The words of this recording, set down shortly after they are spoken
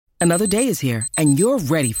Another day is here, and you're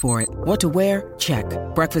ready for it. What to wear? Check.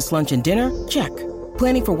 Breakfast, lunch, and dinner? Check.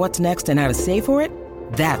 Planning for what's next and how to save for it?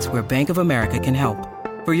 That's where Bank of America can help.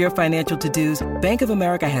 For your financial to-dos, Bank of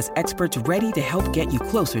America has experts ready to help get you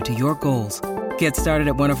closer to your goals. Get started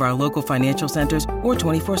at one of our local financial centers or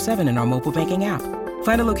 24/7 in our mobile banking app.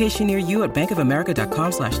 Find a location near you at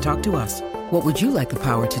bankofamerica.com/talktous. What would you like the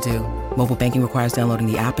power to do? Mobile banking requires downloading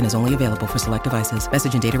the app and is only available for select devices.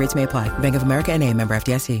 Message and data rates may apply. Bank of America N.A., member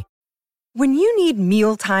FDIC. When you need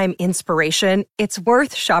mealtime inspiration, it's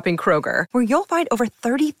worth shopping Kroger, where you'll find over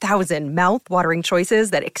 30,000 mouth-watering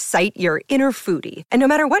choices that excite your inner foodie. And no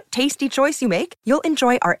matter what tasty choice you make, you'll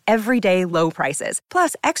enjoy our everyday low prices,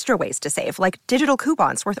 plus extra ways to save, like digital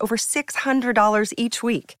coupons worth over $600 each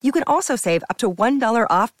week. You can also save up to $1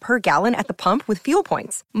 off per gallon at the pump with fuel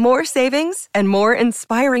points. More savings and more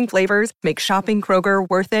inspiring flavors make shopping Kroger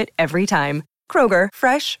worth it every time. Kroger,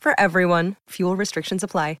 fresh for everyone. Fuel restrictions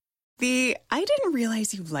apply. The "I didn't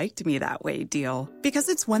realize you liked me that way" deal. Because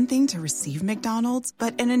it's one thing to receive McDonald's,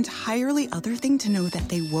 but an entirely other thing to know that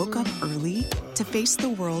they woke up early to face the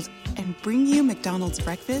world and bring you McDonald's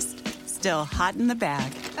breakfast still hot in the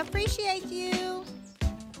bag. Appreciate you.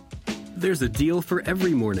 There's a deal for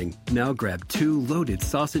every morning. Now grab 2 loaded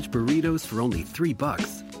sausage burritos for only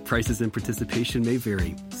 $3. Prices and participation may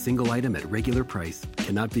vary. Single item at regular price.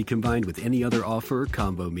 Cannot be combined with any other offer or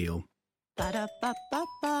combo meal.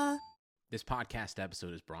 Ba-da-ba-ba-ba. This podcast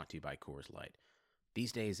episode is brought to you by Coors Light.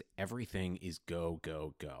 These days, everything is go,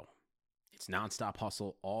 go, go. It's nonstop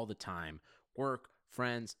hustle all the time. Work,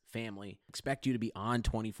 friends, family. Expect you to be on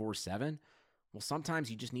 24/7? Well, sometimes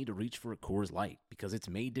you just need to reach for a Coors Light because it's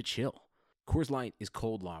made to chill. Coors Light is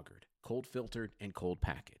cold lagered, cold filtered, and cold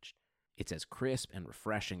packaged. It's as crisp and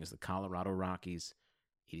refreshing as the Colorado Rockies.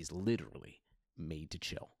 It is literally made to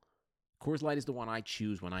chill. Coors Light is the one I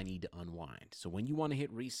choose when I need to unwind. So when you want to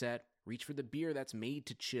hit reset, reach for the beer that's made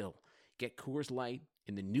to chill. Get Coors Light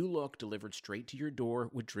in the new look delivered straight to your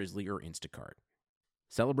door with Drizzly or Instacart.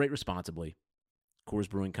 Celebrate responsibly. Coors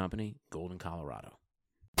Brewing Company, Golden, Colorado.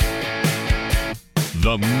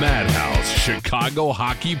 The Madhouse Chicago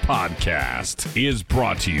Hockey Podcast is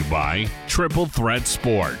brought to you by Triple Threat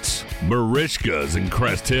Sports, Marishka's in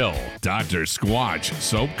Crest Hill, Dr. Squatch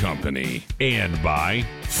Soap Company, and by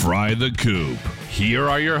Fry the Coop. Here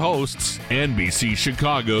are your hosts, NBC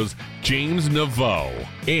Chicago's James Naveau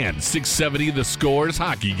and 670 The Score's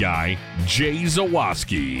hockey guy, Jay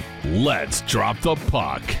Zawaski. Let's drop the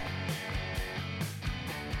puck.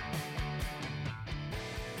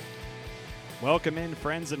 Welcome in,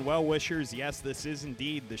 friends and well-wishers. Yes, this is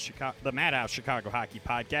indeed the Madhouse Chicago Hockey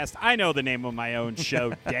Podcast. I know the name of my own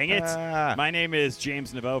show, dang it. My name is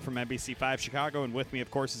James Naveau from NBC5 Chicago, and with me,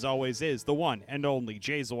 of course, as always, is the one and only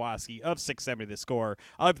Jay Zawaski of 670 The Score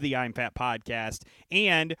of the I'm Fat Podcast,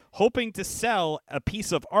 and hoping to sell a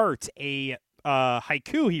piece of art, a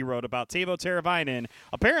haiku he wrote about Teuvo Teravainen.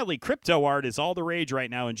 Apparently, crypto art is all the rage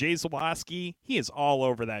right now, and Jay Zawaski, he is all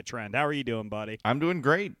over that trend. How are you doing, buddy? I'm doing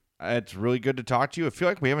great. It's really good to talk to you. I feel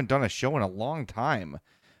like we haven't done a show in a long time,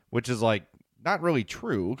 which is like not really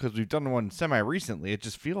true because we've done one semi-recently. It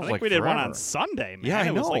just feels like we did forever. one on Sunday, man. Yeah, I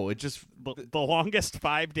it was know. like it just the longest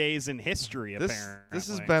 5 days in history, apparently. This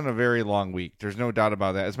has been a very long week. There's no doubt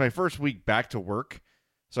about that. It's my first week back to work,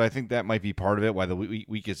 so I think that might be part of it, why the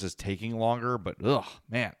week is just taking longer. But,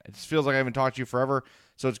 man, it just feels like I haven't talked to you forever.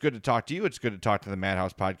 So it's good to talk to you. It's good to talk to the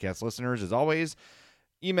Madhouse Podcast listeners, as always.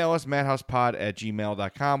 Email us,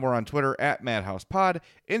 madhousepod@gmail.com. We're on Twitter @madhousepod,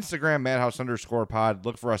 Instagram, madhouse_pod.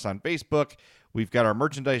 Look for us on Facebook. We've got our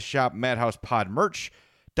merchandise shop,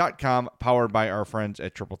 madhousepodmerch.com, powered by our friends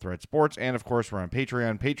at Triple Threat Sports. And, of course, we're on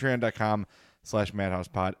Patreon,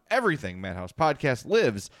 patreon.com/madhousepod. Everything Madhouse Podcast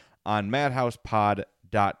lives on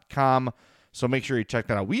madhousepod.com. So make sure you check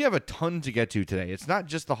that out. We have a ton to get to today. It's not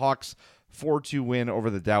just the Hawks' 4-2 win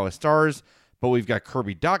over the Dallas Stars, but we've got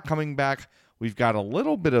Kirby Dach coming back. We've got a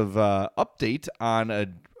little bit of update on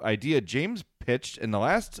an idea James pitched in the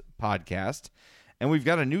last podcast, and we've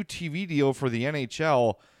got a new TV deal for the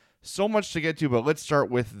NHL. So much to get to, but let's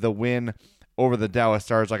start with the win over the Dallas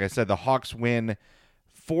Stars. Like I said, the Hawks win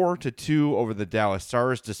 4-2 over the Dallas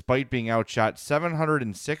Stars, despite being outshot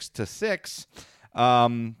 706-6.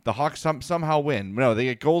 The Hawks somehow win. No, they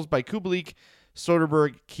get goals by Kubalik,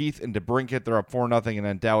 Soderberg, Keith, and DeBrincat. They're up 4-0, and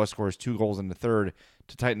then Dallas scores 2 goals in the third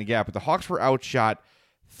to tighten the gap. But the Hawks were outshot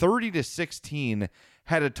 30-16,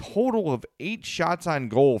 had a total of 8 shots on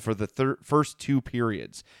goal for the first 2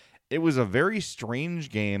 periods. It was a very strange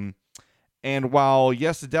game, and while,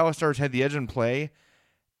 yes, the Dallas Stars had the edge in play,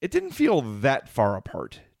 it didn't feel that far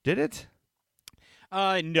apart, did it?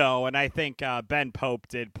 No, and I think Ben Pope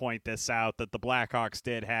did point this out, that the Blackhawks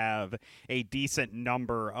did have a decent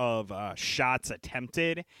number of shots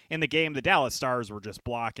attempted in the game. The Dallas Stars were just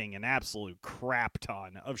blocking an absolute crap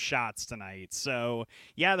ton of shots tonight. So,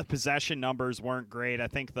 yeah, the possession numbers weren't great. I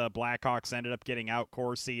think the Blackhawks ended up getting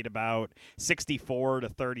out-Corsied about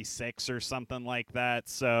 64-36 or something like that.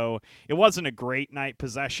 So it wasn't a great night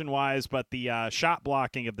possession-wise, but the shot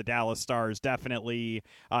blocking of the Dallas Stars definitely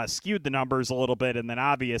skewed the numbers a little bit. And then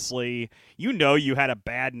obviously, you had a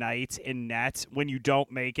bad night in net when you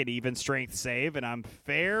don't make an even strength save. And I'm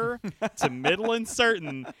fair to middle and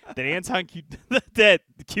certain that Anton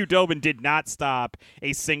Qdobin did not stop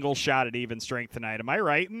a single shot at even strength tonight. Am I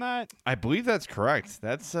right in that? I believe that's correct.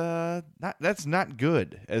 That's not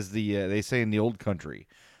good, as they say in the old country.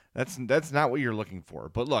 That's not what you're looking for.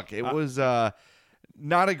 But look, it was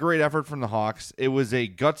not a great effort from the Hawks. It was a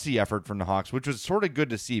gutsy effort from the Hawks, which was sort of good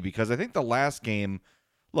to see, because I think the last game,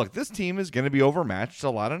 look, this team is going to be overmatched a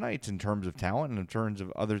lot of nights in terms of talent and in terms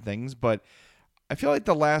of other things, but I feel like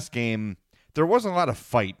the last game, there wasn't a lot of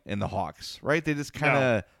fight in the Hawks, right? They just kind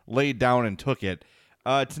of laid down and took it.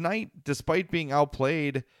 Tonight, despite being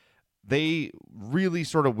outplayed, they really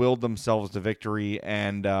sort of willed themselves to victory.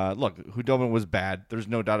 And look, Qdobin was bad. There's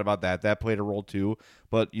no doubt about that. That played a role too.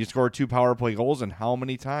 But you scored 2 power play goals, and how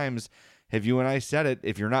many times have you and I said it?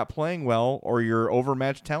 If you're not playing well or you're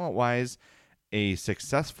overmatched talent-wise, a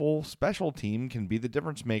successful special team can be the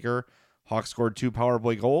difference maker. Hawks scored 2 power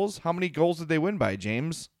play goals. How many goals did they win by,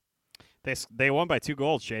 James? They won by 2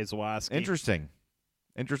 goals, Jay Zawaski.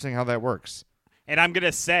 Interesting how that works. And I'm going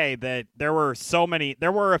to say that there were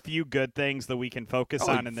a few good things that we can focus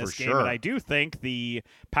on in this game. Sure. And I do think the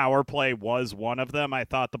power play was one of them. I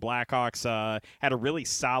thought the Blackhawks had a really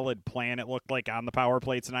solid plan, it looked like, on the power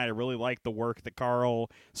play tonight. I really liked the work that Carl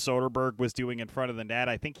Soderberg was doing in front of the net.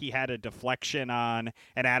 I think he had a deflection on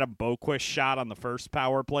an Adam Boquist shot on the first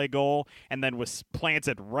power play goal, and then was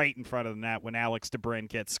planted right in front of the net when Alex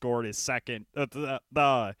DeBrincat scored his second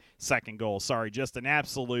goal. Sorry, just an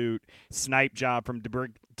absolute snipe job from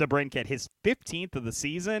DeBrincat, his 15th of the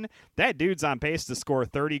season. That dude's on pace to score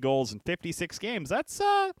 30 goals in 56 games. That's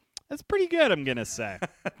pretty good, I'm going to say.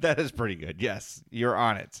 That is pretty good. Yes, you're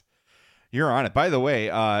on it. By the way,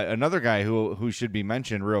 another guy who should be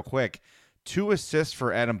mentioned real quick, 2 assists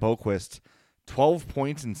for Adam Boquist, 12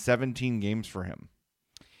 points in 17 games for him.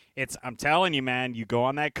 I'm telling you, man, you go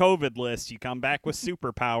on that COVID list, you come back with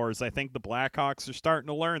superpowers. I think the Blackhawks are starting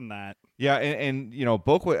to learn that. Yeah, and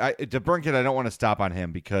Boquist, DeBrincat, I don't want to stop on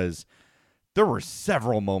him, because there were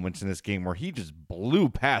several moments in this game where he just blew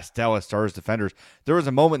past Dallas Stars defenders. There was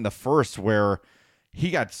a moment in the first where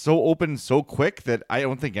he got so open so quick that I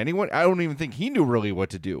don't even think he knew really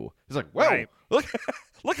what to do. He's like, "Whoa, right.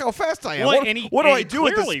 look how fast I am. Well, what do I do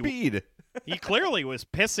at this speed?" He clearly was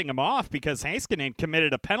pissing him off, because Heiskanen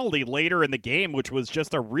committed a penalty later in the game, which was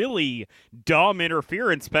just a really dumb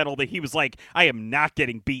interference penalty. He was like, I am not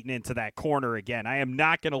getting beaten into that corner again. I am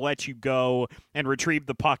not going to let you go and retrieve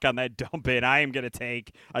the puck on that dump in. I am going to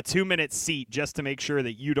take a 2-minute seat just to make sure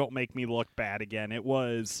that you don't make me look bad again. It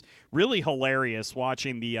was really hilarious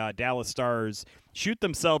watching the Dallas Stars shoot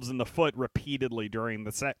themselves in the foot repeatedly during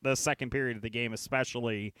the second period of the game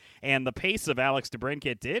especially, and the pace of Alex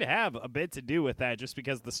DeBrincat did have a bit to do with that, just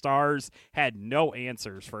because the Stars had no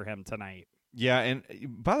answers for him tonight. Yeah, and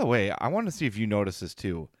by the way, I want to see if you notice this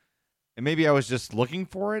too, and maybe I was just looking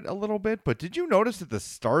for it a little bit, but did you notice that the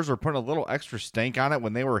Stars were putting a little extra stank on it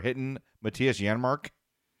when they were hitting Matthias Janmark?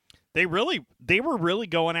 They were really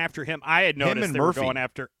going after him. I had noticed they were going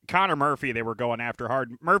after Connor Murphy. They were going after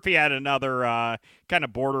hard. Murphy had another kind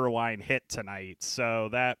of borderline hit tonight, so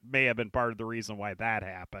that may have been part of the reason why that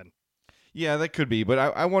happened. Yeah, that could be, but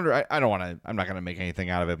I wonder. I don't want to. I'm not going to make anything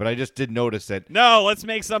out of it, but I just did notice that. No, let's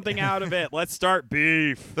make something out of it. Let's start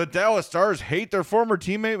beef. The Dallas Stars hate their former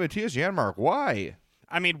teammate Matthias Janmark. Why?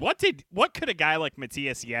 I mean, what could a guy like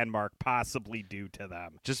Matthias Janmark possibly do to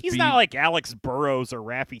them? He's be not like Alex Burrows or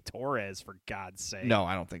Rafi Torres, for God's sake. No,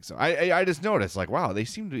 I don't think so. I just noticed, like, wow, they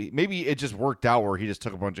seem to be. Maybe it just worked out where he just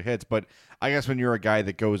took a bunch of hits, but I guess when you're a guy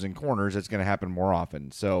that goes in corners, it's going to happen more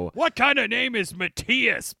often. So, what kind of name is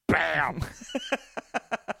Matthias? Bam.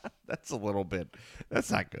 That's a little bit.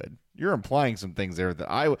 That's not good. You're implying some things there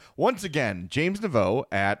that once again, James Naveau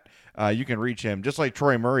at. You can reach him just like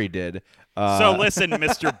Troy Murray did. So listen,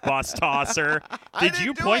 Mr. Bus Tosser, did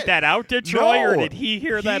you point that out to Troy, or did he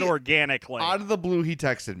hear that organically? Out of the blue, he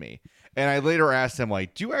texted me, and I later asked him,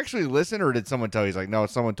 like, "Do you actually listen, or did someone tell you?" He's like, "No,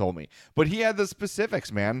 someone told me." But he had the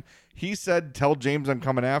specifics, man. He said, "Tell James I'm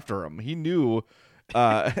coming after him." He knew.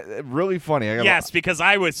 Really funny. Yes, because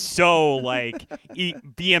I was so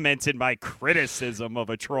vehement in my criticism of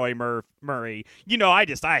a Troy Murray.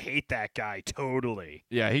 I hate that guy totally.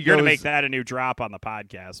 Yeah, You're gonna make that a new drop on the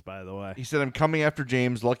podcast, by the way. He said, "I'm coming after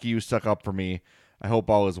James. Lucky you stuck up for me. I hope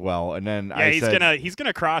all is well." And then he's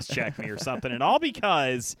gonna cross check me or something, and all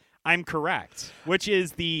because I'm correct, which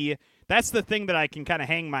is that's the thing that I can kind of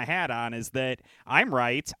hang my hat on, is that I'm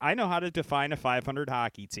right. I know how to define a 500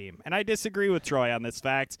 hockey team, and I disagree with Troy on this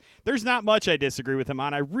fact. There's not much I disagree with him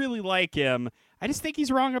on. I really like him. I just think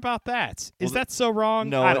he's wrong about that. Is that so wrong?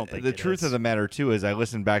 No, I don't think the truth of the matter, too, is I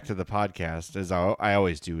listened back to the podcast, as I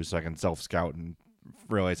always do, so I can self-scout and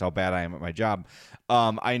realize how bad I am at my job.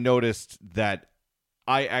 I noticed that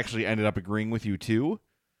I actually ended up agreeing with you, too.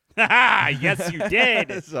 Yes, you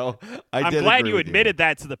did. So I'm glad you admitted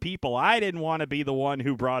that to the people. I didn't want to be the one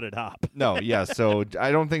who brought it up. No, yeah. So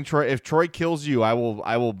I don't think if Troy kills you, I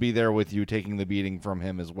will be there with you, taking the beating from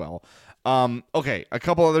him as well. Okay, a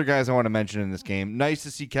couple other guys I want to mention in this game. Nice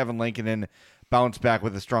to see Kevin Lankinen bounce back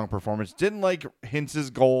with a strong performance. Didn't like Hintz's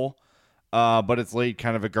goal, but it's late,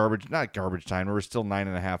 kind of not garbage time. There was still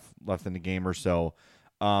 9.5 left in the game or so.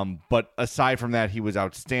 But aside from that, he was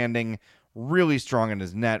outstanding. Really strong in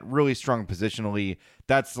his net, really strong positionally.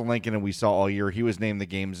 That's the Lankinen we saw all year. He was named the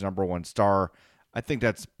game's #1 star. I think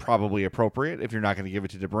that's probably appropriate if you're not going to give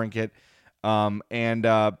it to DeBrincat. And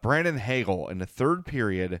Brandon Hagel in the third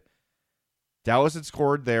period, Dallas had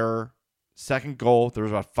scored their second goal. There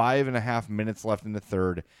was about 5.5 minutes left in the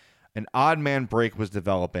third. An odd man break was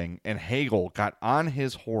developing, and Hagel got on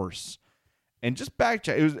his horse and just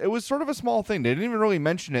backcheck. It was sort of a small thing. They didn't even really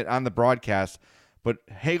mention it on the broadcast. But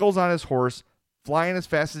Hagel's on his horse, flying as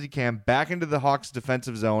fast as he can, back into the Hawks'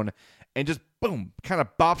 defensive zone, and just, boom, kind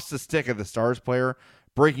of bops the stick of the Stars player,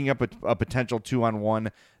 breaking up a potential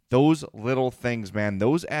 2-on-1. Those little things, man,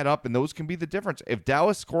 those add up, and those can be the difference. If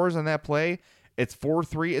Dallas scores on that play, it's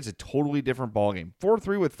 4-3. It's a totally different ballgame.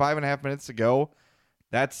 4-3 with 5.5 minutes to go,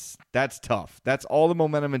 that's tough. That's all the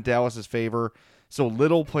momentum in Dallas's favor. So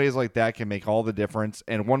little plays like that can make all the difference.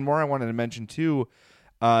 And one more I wanted to mention, too,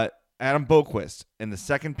 Adam Boqvist in the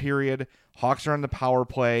second period. Hawks are on the power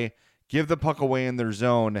play, give the puck away in their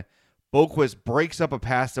zone. Boqvist breaks up a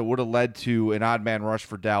pass that would have led to an odd man rush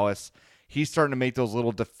for Dallas. He's starting to make those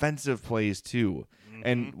little defensive plays too. Mm-hmm.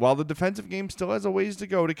 And while the defensive game still has a ways to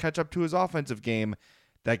go to catch up to his offensive game,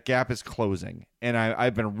 that gap is closing. And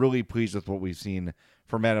I've been really pleased with what we've seen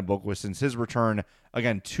from Adam Boqvist since his return.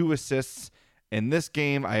 Again, 2 assists in this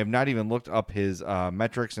game. I have not even looked up his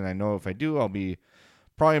metrics, and I know if I do, I'll be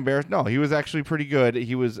probably embarrassed. No, he was actually pretty good.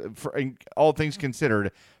 He was, for all things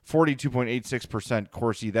considered, 42.86%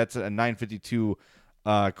 Corsi. That's a 952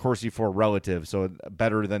 Corsi for relative, so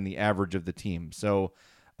better than the average of the team. So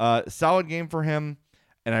solid game for him,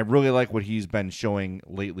 and I really like what he's been showing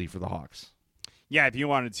lately for the Hawks. Yeah, if you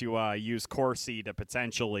wanted to use Corsi to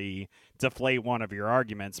potentially deflate one of your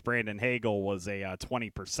arguments, Brandon Hagel was a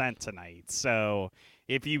 20% tonight. So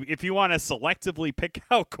if you want to selectively pick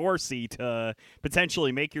out Corsi to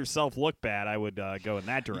potentially make yourself look bad, I would go in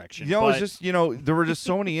that direction. It's just, there were just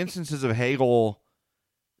so many instances of Hagel.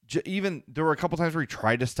 Even there were a couple times where he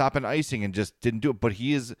tried to stop an icing and just didn't do it. But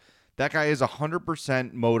that guy is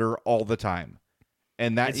 100% motor all the time.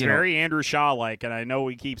 And that, it's very Andrew Shaw-like, and I know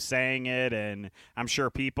we keep saying it, and I'm sure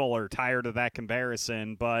people are tired of that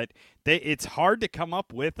comparison, but it's hard to come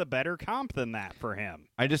up with a better comp than that for him.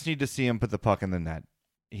 I just need to see him put the puck in the net.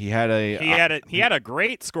 He had a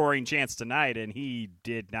great scoring chance tonight, and he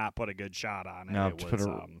did not put a good shot on it. No, it was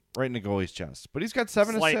right in the goalie's chest. But he's got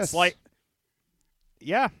 7 assists.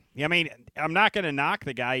 Yeah, I mean, I'm not going to knock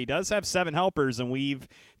the guy. He does have 7 helpers, and we've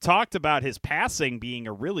talked about his passing being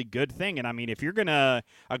a really good thing. And, I mean, if you're going to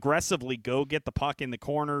aggressively go get the puck in the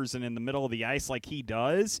corners and in the middle of the ice like he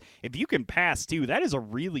does, if you can pass, too, that is a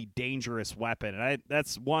really dangerous weapon. And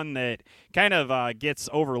that's one that kind of gets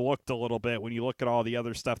overlooked a little bit when you look at all the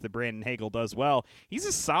other stuff that Brandon Hagel does well. He's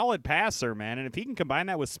a solid passer, man, and if he can combine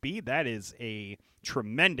that with speed, that is a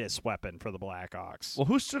tremendous weapon for the Blackhawks. Well,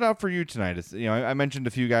 who stood out for you tonight? I mentioned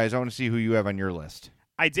a few guys. I want to see who you have on your list.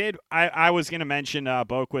 I did. I was going to mention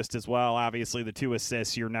Boqvist as well. Obviously, the 2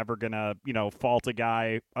 assists. You're never going to, fault a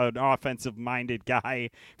guy, an offensive-minded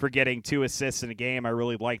guy, for getting 2 assists in a game. I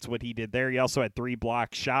really liked what he did there. He also had 3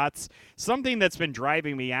 blocked shots. Something that's been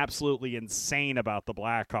driving me absolutely insane about the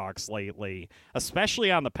Blackhawks lately,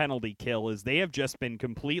 especially on the penalty kill, is they have just been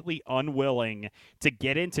completely unwilling to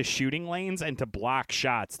get into shooting lanes and to block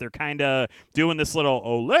shots. They're kind of doing this little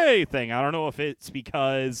Olay thing. I don't know if it's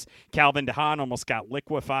because Calvin DeHaan almost got liquidated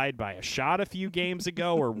liquefied by a shot a few games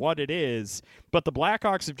ago or what it is, but the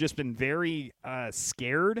Blackhawks have just been very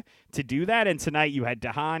scared to do that. And tonight you had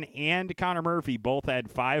DeHaan and Connor Murphy both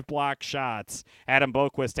had 5 block shots. Adam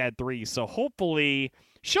Boquist had 3. So hopefully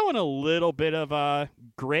showing a little bit of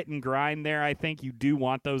grit and grind there. I think you do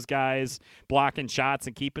want those guys blocking shots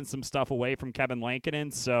and keeping some stuff away from Kevin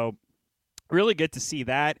Lankinen. So really good to see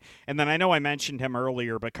that. And then I know I mentioned him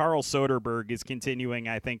earlier, but Carl Soderberg is continuing,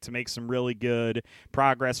 I think, to make some really good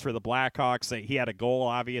progress for the Blackhawks. He had a goal,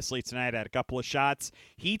 obviously, tonight, had a couple of shots.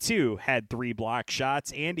 He, too, had 3 block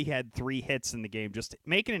shots, and he had 3 hits in the game, just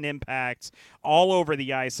making an impact all over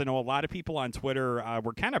the ice. I know a lot of people on Twitter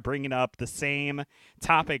were kind of bringing up the same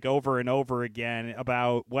topic over and over again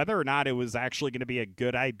about whether or not it was actually going to be a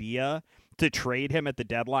good idea to trade him at the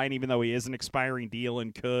deadline, even though he is an expiring deal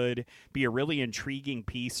and could be a really intriguing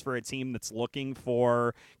piece for a team that's looking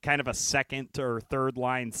for kind of a second or third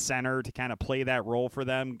line center to kind of play that role for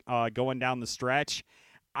them going down the stretch.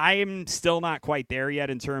 I'm still not quite there yet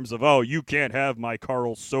in terms of, oh, you can't have my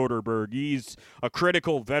Carl Soderberg. He's a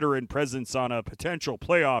critical veteran presence on a potential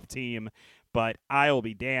playoff team. But I'll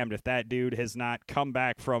be damned if that dude has not come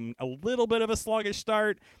back from a little bit of a sluggish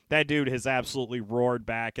start. That dude has absolutely roared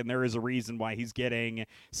back, and there is a reason why he's getting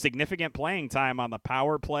significant playing time on the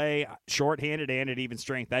power play, shorthanded and at even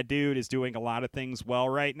strength. That dude is doing a lot of things well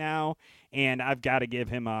right now, and I've got to give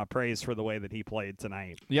him praise for the way that he played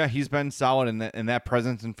tonight. Yeah, he's been solid in that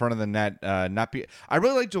presence in front of the net. I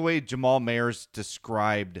really liked the way Jamal Mayers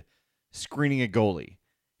described screening a goalie.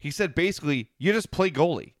 He said basically, you just play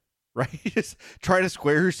goalie. Right? Just try to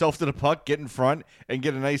square yourself to the puck, get in front, and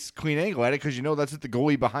get a nice clean angle at it because you know that's what the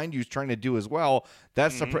goalie behind you is trying to do as well.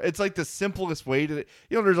 That's it's like the simplest way to,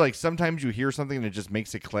 there's like sometimes you hear something and it just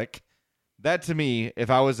makes it click. That to me, if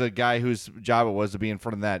I was a guy whose job it was to be in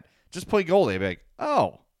front of that, just play goalie. I'd be like,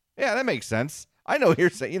 oh, yeah, that makes sense. I know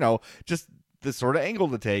here's, just the sort of angle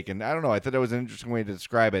to take. And I don't know. I thought that was an interesting way to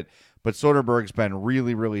describe it. But Soderberg's been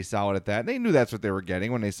really, really solid at that. And they knew that's what they were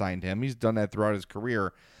getting when they signed him. He's done that throughout his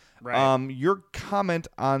career. Right. Your comment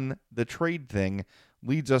on the trade thing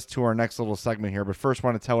leads us to our next little segment here. But first, I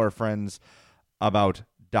want to tell our friends about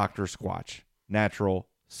Dr. Squatch, Natural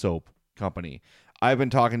Soap Company. We've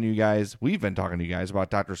been talking to you guys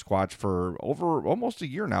about Dr. Squatch for over almost a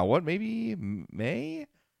year now. Maybe May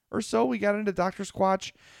or so we got into Dr.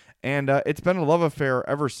 Squatch. And it's been a love affair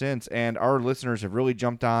ever since. And our listeners have really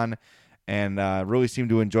jumped on and really seem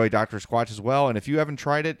to enjoy Dr. Squatch as well. And if you haven't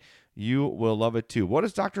tried it, you will love it too. What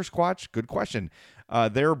is Dr. Squatch? Good question.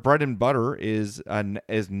 Their bread and butter is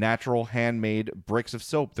natural handmade bricks of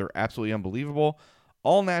soap. They're absolutely unbelievable.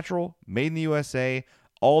 All natural, made in the USA,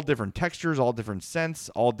 all different textures, all different scents,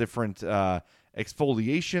 all different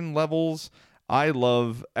exfoliation levels. I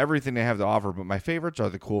love everything they have to offer, but my favorites are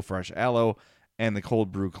the Cool Fresh Aloe and the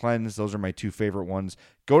Cold Brew Cleanse. Those are my 2 favorite ones.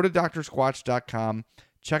 Go to drsquatch.com.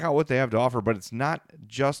 Check out what they have to offer, but it's not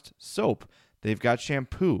just soap. They've got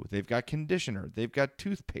shampoo, they've got conditioner, they've got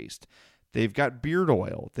toothpaste, they've got beard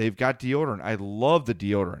oil, they've got deodorant. I love the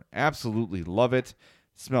deodorant. Absolutely love it.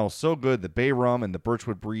 Smells so good. The Bay Rum and the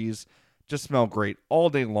Birchwood Breeze just smell great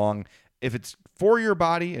all day long. If it's for your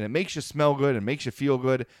body and it makes you smell good and makes you feel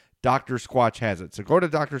good, Dr. Squatch has it. So go to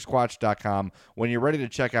drsquatch.com. When you're ready to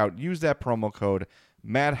check out, use that promo code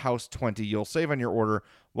MADHOUSE20. You'll save on your order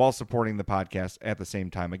while supporting the podcast at the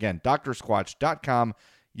same time. Again, drsquatch.com.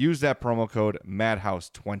 Use that promo code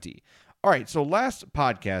MADHOUSE20. All right, so last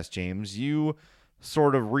podcast, James, you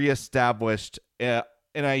sort of reestablished an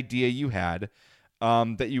idea you had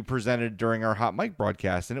that you presented during our Hot Mic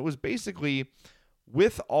broadcast, and it was basically,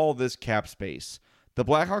 with all this cap space, the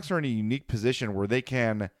Blackhawks are in a unique position where they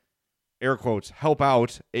can, air quotes, help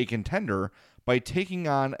out a contender by taking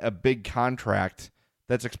on a big contract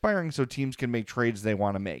that's expiring so teams can make trades they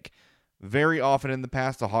want to make. Very often in the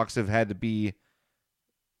past, the Hawks have had to be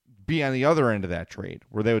on the other end of that trade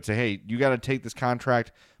where they would say, hey, you got to take this contract,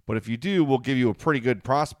 but if you do, we'll give you a pretty good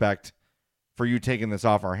prospect for you taking this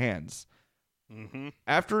off our hands. Mm-hmm.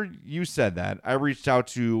 After you said that, I reached out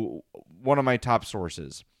to one of my top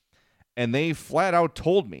sources, and they flat out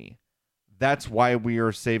told me that's why we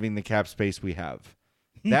are saving the cap space we have.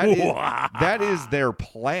 That is their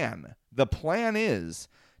plan. The plan is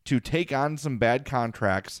to take on some bad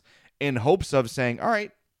contracts in hopes of saying, all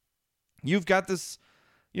right, you've got this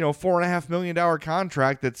 $4.5 million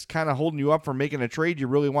contract that's kind of holding you up from making a trade you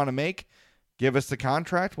really want to make. Give us the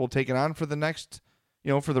contract. We'll take it on for the next,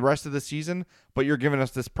 for the rest of the season. But you're giving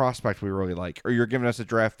us this prospect we really like, or you're giving us a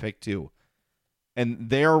draft pick too. And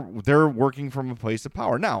they're working from a place of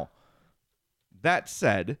power. Now, that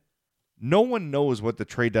said, no one knows what the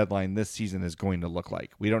trade deadline this season is going to look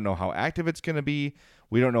like. We don't know how active it's going to be.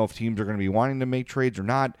 We don't know if teams are going to be wanting to make trades or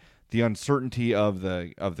not. The uncertainty of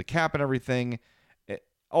the cap and everything,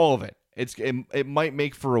 all of it. It might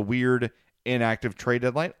make for a weird, inactive trade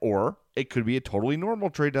deadline, or it could be a totally normal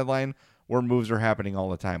trade deadline where moves are happening all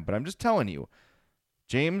the time. But I'm just telling you,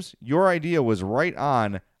 James, your idea was right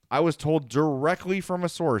on. I was told directly from a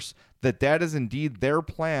source that is indeed their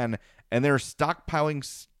plan, and they're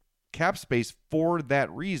stockpiling cap space for that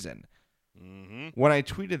reason. When I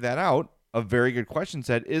tweeted that out, a very good question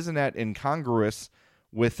said, isn't that incongruous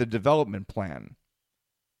with the development plan?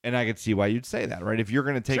 And I could see why you'd say that, right? If you're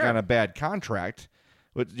going to take on a bad contract,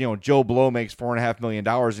 but Joe Blow makes $4.5 million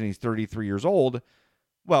and he's 33 years old,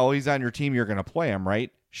 well, he's on your team, you're going to play him,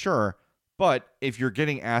 right? Sure. But if you're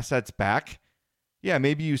getting assets back, yeah,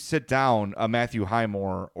 maybe you sit down a Matthew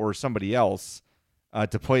Highmore or somebody else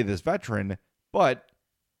to play this veteran, but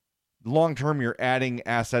long term, you're adding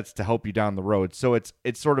assets to help you down the road. So it's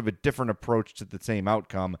sort of a different approach to the same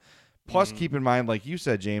outcome. Plus, keep in mind, like you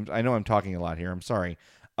said, James, I know I'm talking a lot here. I'm sorry.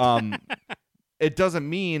 It doesn't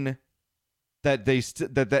mean that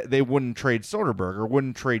that they wouldn't trade Soderberg or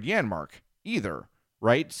wouldn't trade Janmark either,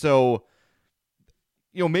 right? So,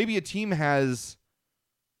 maybe a team has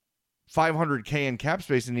 $500K in cap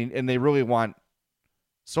space and they really want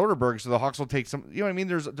Soderberg, so the Hawks will take some. I mean,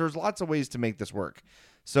 there's lots of ways to make this work.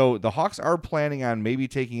 So the Hawks are planning on maybe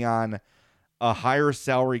taking on a higher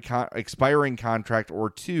salary expiring contract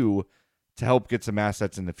or two to help get some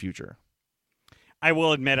assets in the future. I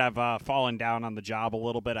will admit I've fallen down on the job a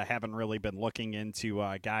little bit. I haven't really been looking into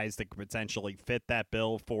guys that could potentially fit that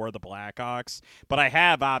bill for the Blackhawks. But I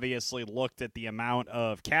have obviously looked at the amount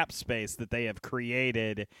of cap space that they have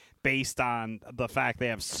created based on the fact they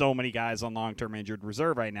have so many guys on long-term injured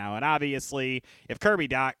reserve right now. And obviously, if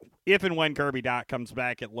and when Kirby Dach comes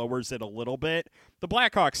back, it lowers it a little bit. The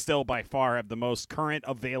Blackhawks still by far have the most current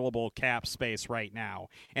available cap space right now.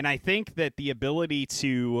 And I think that the ability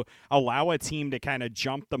to allow a team to kind of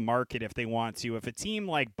jump the market if they want to, if a team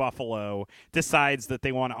like Buffalo decides that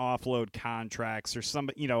they want to offload contracts or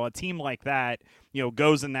a team like that,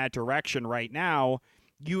 goes in that direction right now,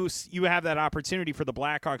 you have that opportunity for the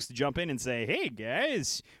Blackhawks to jump in and say, hey,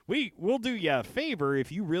 guys, we'll do you a favor.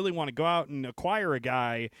 If you really want to go out and acquire a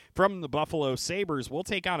guy from the Buffalo Sabres, we'll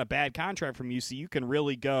take on a bad contract from you so you can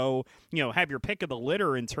really go, have your pick of the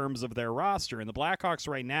litter in terms of their roster. And the Blackhawks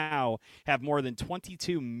right now have more than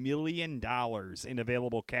 $22 million in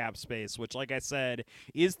available cap space, which, like I said,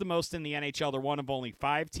 is the most in the NHL. They're one of only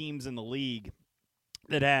 5 teams in the league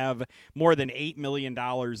that have more than $8 million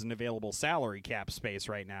in available salary cap space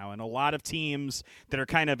right now. And a lot of teams that are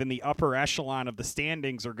kind of in the upper echelon of the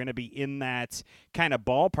standings are going to be in that kind of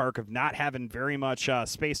ballpark of not having very much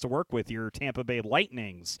space to work with. Your Tampa Bay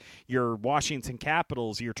Lightnings, your Washington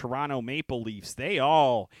Capitals, your Toronto Maple Leafs, they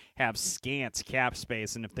all have scant cap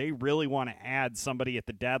space. And if they really want to add somebody at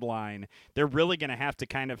the deadline, they're really going to have to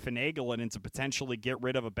kind of finagle it into potentially get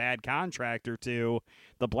rid of a bad contract or two.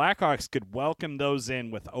 The Blackhawks could welcome those in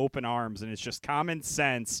with open arms, and it's just common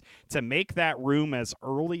sense to make that room as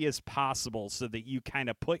early as possible so that you kind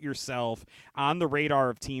of put yourself on the radar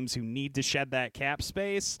of teams who need to shed that cap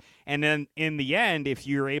space. And then in the end, if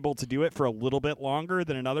you're able to do it for a little bit longer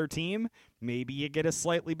than another team, maybe you get a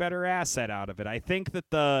slightly better asset out of it. I think that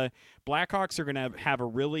the Blackhawks are going to have a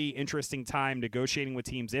really interesting time negotiating with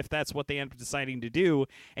teams if that's what they end up deciding to do.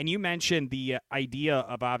 And you mentioned the idea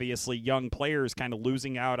of obviously young players kind of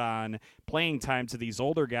losing out on playing time to these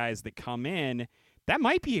older guys that come in. That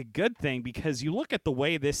might be a good thing because you look at the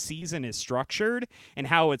way this season is structured and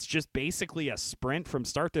how it's just basically a sprint from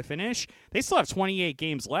start to finish. They still have 28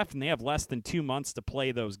 games left, and they have less than 2 months to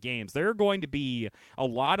play those games. There are going to be a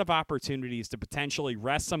lot of opportunities to potentially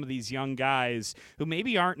rest some of these young guys who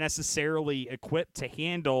maybe aren't necessarily equipped to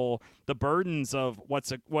handle the burdens of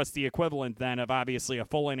what's the equivalent then of obviously a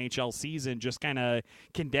full NHL season just kind of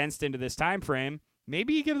condensed into this time frame.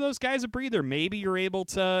 Maybe you give those guys a breather. Maybe you're able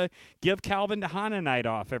to give Calvin DeHaan a night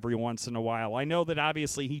off every once in a while. I know that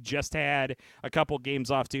obviously he just had a couple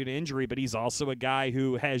games off due to injury, but he's also a guy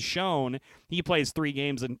who has shown he plays 3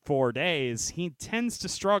 games in 4 days. He tends to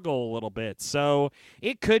struggle a little bit. So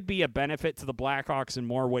it could be a benefit to the Blackhawks in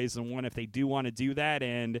more ways than one if they do want to do that.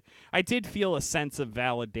 And I did feel a sense of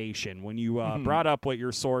validation when you brought up what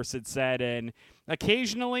your source had said. And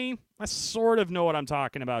occasionally, I sort of know what I'm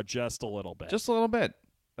talking about just a little bit. Just a little bit.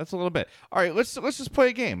 That's a little bit. All right, let's just play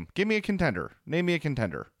a game. Give me a contender. Name me a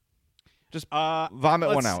contender. Just vomit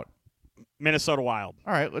one out. Minnesota Wild.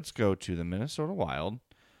 All right, let's go to the Minnesota Wild.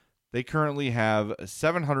 They currently have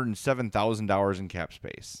 $707,000 in cap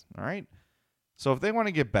space. All right. So if they want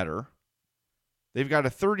to get better, they've got a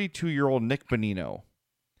 32-year-old Nick Bonino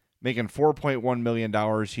making $4.1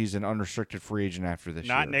 million. He's an unrestricted free agent after this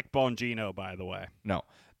year. Not Nick Bongino, by the way. No.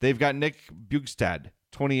 They've got Nick Bjugstad,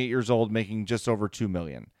 28 years old, making just over $2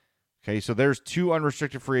 million. Okay, so there's 2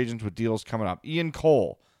 unrestricted free agents with deals coming up. Ian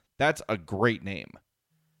Cole, that's a great name.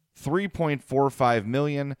 $3.45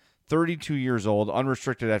 million, 32 years old,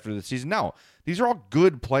 unrestricted after the season. Now, these are all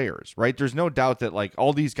good players, right? There's no doubt that like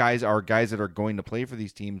all these guys are guys that are going to play for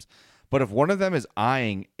these teams. But if one of them is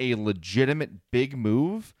eyeing a legitimate big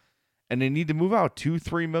move and they need to move out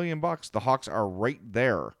 $2-3 million, the Hawks are right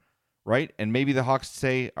there, right? And maybe the Hawks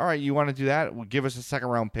say, all right, you want to do that? Well, give us a second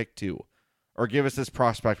round pick too, or give us this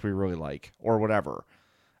prospect we really like, or whatever.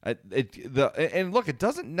 And look, it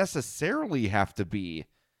doesn't necessarily have to be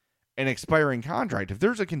an expiring contract. If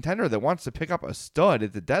there's a contender that wants to pick up a stud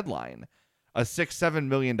at the deadline, a $6-7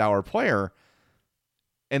 million player,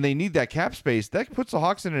 and they need that cap space, that puts the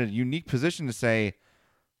Hawks in a unique position to say,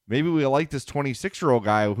 maybe we like this 26-year-old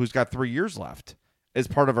guy who's got 3 years left as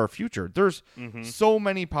part of our future. There's so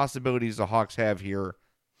many possibilities the Hawks have here.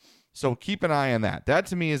 So keep an eye on that. That,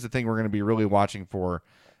 to me, is the thing we're going to be really watching for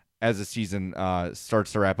as the season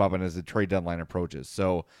starts to wrap up and as the trade deadline approaches.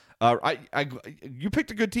 So you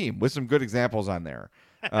picked a good team with some good examples on there.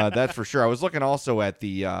 That's for sure. I was looking also at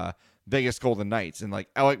the Vegas Golden Knights, and like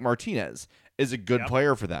Alec Martinez is a good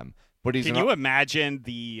player for them. But he's Can you imagine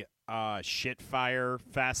the shit fire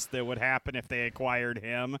fest that would happen if they acquired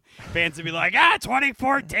him? Fans would be like,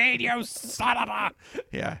 2014, you son of a...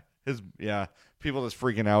 Yeah, people just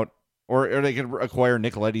freaking out. Or they could acquire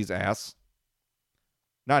Nicoletti's ass.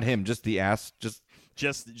 Not him, just the ass. Just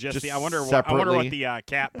I wonder what the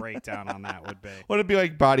cap breakdown on that would be. Would it be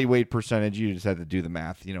like body weight percentage? You just had to do the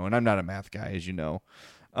math, and I'm not a math guy, as you know.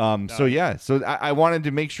 So I wanted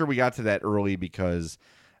to make sure we got to that early because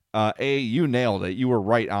you nailed it. You were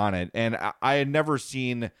right on it. And I had never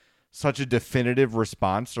seen such a definitive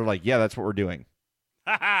response. They're like, yeah, that's what we're doing.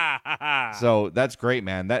 So that's great,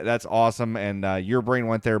 man. That's awesome. And your brain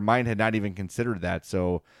went there. Mine had not even considered that.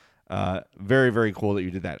 So very, very cool that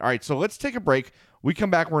you did that. All right, so let's take a break. We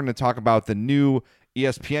come back, we're going to talk about the new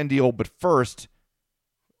ESPN deal. But first,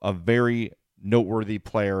 a very noteworthy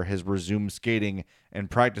player has resumed skating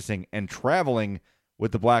and practicing and traveling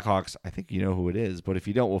with the Blackhawks. I think you know who it is, but if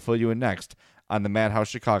you don't, we'll fill you in next on the Madhouse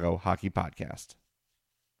Chicago Hockey Podcast.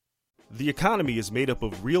 The economy is made up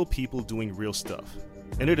of real people doing real stuff,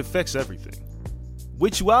 and it affects everything,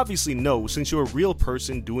 which you obviously know since you're a real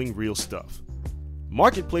person doing real stuff.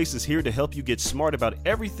 Marketplace is here to help you get smart about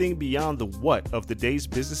everything beyond the what of the day's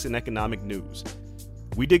business and economic news.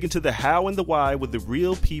 We dig into the how and the why with the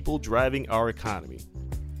real people driving our economy.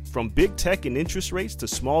 From big tech and interest rates to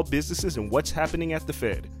small businesses and what's happening at the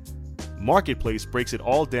Fed, Marketplace breaks it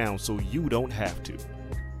all down so you don't have to.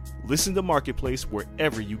 Listen to Marketplace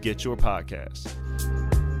wherever you get your podcasts.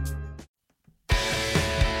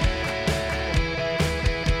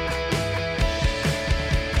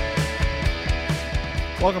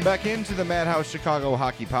 Welcome back into the Madhouse Chicago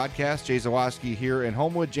Hockey Podcast. Jay Zawaski here in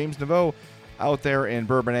Homewood. James Naveau out there in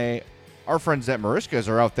Bourbonnais. Our friends at Marishka's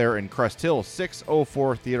are out there in Crest Hill,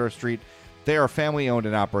 604 Theodore Street. They are family owned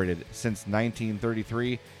and operated since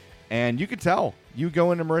 1933. And you can tell, you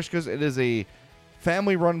go into Marishka's, it is a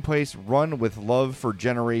family run place run with love for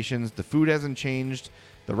generations. The food hasn't changed.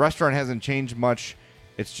 The restaurant hasn't changed much.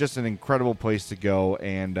 It's just an incredible place to go.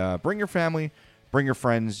 And bring your family. Bring your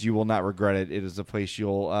friends. You will not regret it. It is a place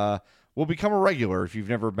will become a regular if you've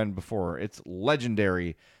never been before. It's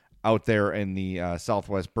legendary out there in the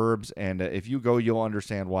Southwest Burbs. And if you go, you'll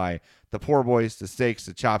understand why. The poor boys, the steaks,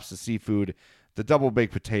 the chops, the seafood, the double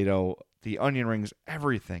baked potato, the onion rings,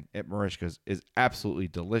 everything at Marishka's is absolutely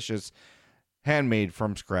delicious. Handmade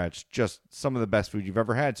from scratch. Just some of the best food you've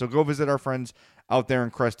ever had. So go visit our friends out there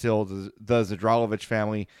in Crest Hill, the Zadralovich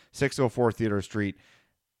family, 604 Theodore Street.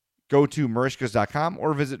 Go to Marishkas.com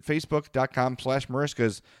or visit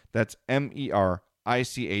Facebook.com/Marishkas. That's MERICHKAS.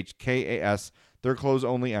 They're closed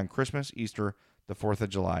only on Christmas, Easter, the 4th of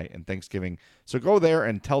July, and Thanksgiving. So go there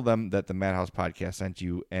and tell them that the Madhouse Podcast sent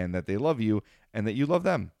you and that they love you and that you love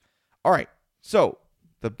them. All right, so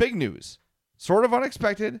the big news, sort of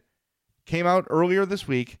unexpected, came out earlier this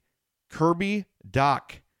week. Kirby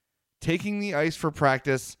Dach taking the ice for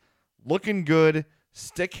practice, looking good,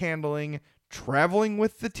 stick handling, traveling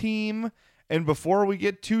with the team. And before we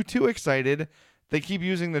get too excited, they keep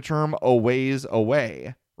using the term a ways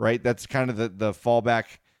away, right? That's kind of the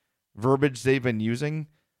fallback verbiage they've been using.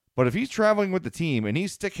 But if he's traveling with the team and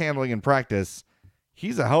he's stick handling in practice,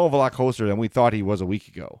 he's a hell of a lot closer than we thought he was a week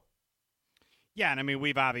ago. Yeah, and I mean,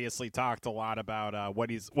 we've obviously talked a lot about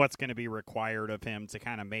what's going to be required of him to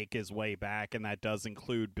kind of make his way back, and that does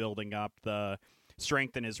include building up the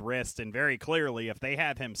strength in his wrist. And very clearly, if they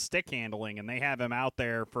have him stick handling and they have him out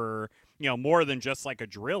there for more than just like a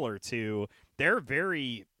drill or two, they're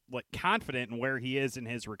very confident in where he is in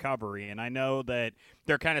his recovery. And I know that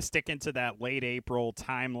they're kind of sticking to that late April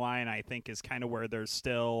timeline. I think is kind of where they're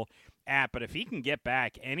still at, but if he can get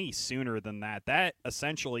back any sooner than that, that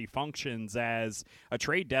essentially functions as a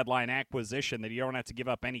trade deadline acquisition that you don't have to give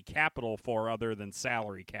up any capital for other than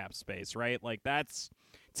salary cap space, right? Like that's,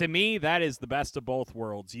 to me, that is the best of both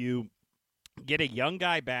worlds. You get a young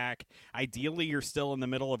guy back. Ideally, you're still in the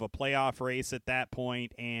middle of a playoff race at that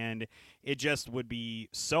point, and it just would be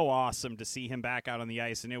so awesome to see him back out on the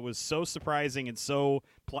ice. And it was so surprising and so,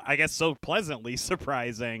 I guess, so pleasantly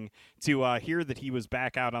surprising to hear that he was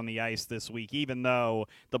back out on the ice this week, even though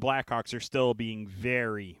the Blackhawks are still being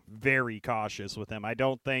very, very cautious with him. I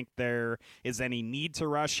don't think there is any need to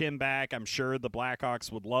rush him back. I'm sure the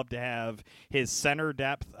Blackhawks would love to have his center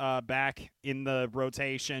depth back in the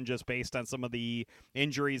rotation just based on some of the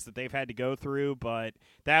injuries that they've had to go through, but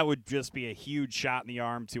that would just be a huge shot in the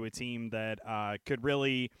arm to a team that could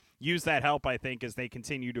really use that help, I think, as they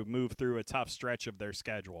continue to move through a tough stretch of their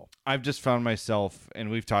schedule. I've just found myself, and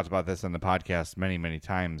we've talked about this on the podcast many, many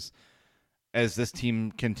times, as this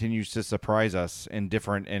team continues to surprise us in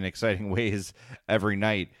different and exciting ways every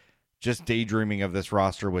night, just daydreaming of this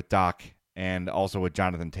roster with Doc and also with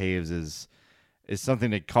Jonathan Toews is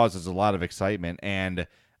something that causes a lot of excitement. And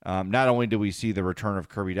not only do we see the return of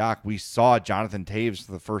Kirby Dach, we saw Jonathan Toews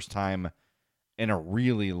for the first time in a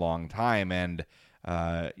really long time. And,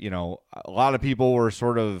 a lot of people were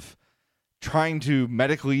sort of trying to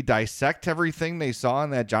medically dissect everything they saw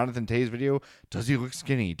in that Jonathan Toews video. Does he look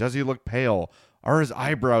skinny? Does he look pale? Are his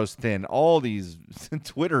eyebrows thin? All these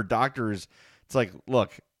Twitter doctors. It's like,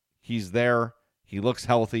 look, he's there. He looks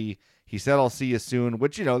healthy. He said, I'll see you soon,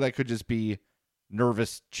 which, that could just be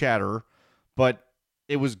nervous chatter. But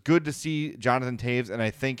it was good to see Jonathan Toews, and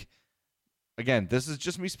I think, again, this is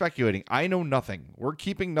just me speculating. I know nothing. We're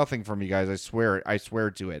keeping nothing from you guys. I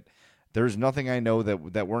swear to it. There's nothing I know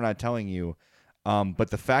that we're not telling you. But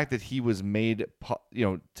the fact that he was made,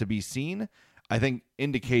 to be seen, I think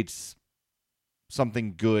indicates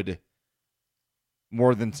something good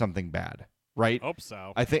more than something bad, right? Hope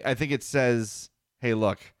so. I think it says, hey,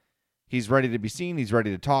 look, he's ready to be seen. He's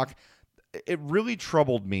ready to talk. It really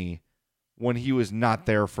troubled me when he was not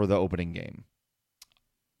there for the opening game.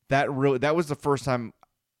 That was the first time,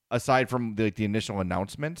 aside from the initial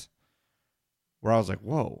announcement, where I was like,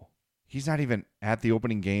 whoa, he's not even at the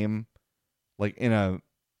opening game, like in a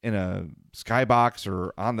skybox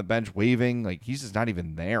or on the bench waving. Like, he's just not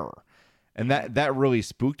even there. And that really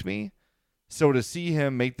spooked me. So to see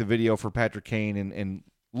him make the video for Patrick Kane and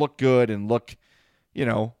look good and look, I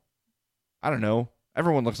don't know.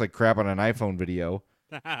 Everyone looks like crap on an iPhone video.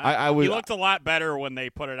 He looked a lot better when they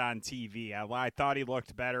put it on TV. I thought he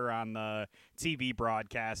looked better on the TV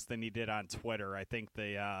broadcast than he did on Twitter. I think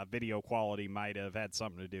the video quality might have had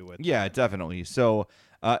something to do with it. Yeah, definitely. So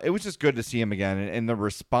it was just good to see him again. And the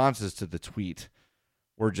responses to the tweet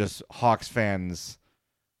were just Hawks fans,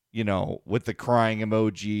 with the crying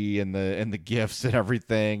emoji and the gifs and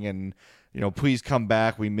everything. And, please come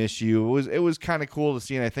back. We miss you. It was kind of cool to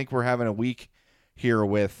see. And I think we're having a week here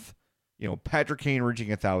with, Patrick Kane reaching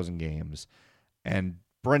 1,000 games and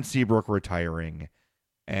Brent Seabrook retiring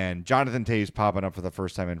and Jonathan Toews popping up for the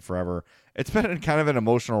first time in forever. It's been kind of an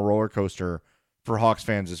emotional roller coaster for Hawks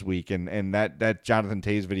fans this week. And that Jonathan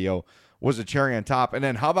Toews video was a cherry on top. And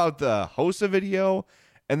then how about the Hossa video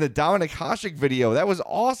and the Dominic Hasek video? That was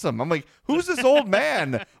awesome. I'm like, who's this old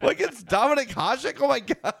man? Like, it's Dominic Hasek? Oh, my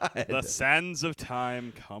God. The sands of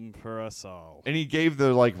time come for us all. And he gave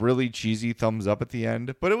the, really cheesy thumbs up at the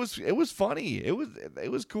end. But it was funny. It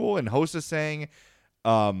was cool. And Hossa saying,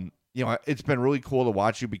 it's been really cool to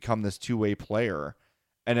watch you become this two-way player.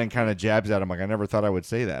 And then kind of jabs at him like, I never thought I would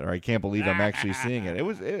say that. Or I can't believe I'm actually seeing it.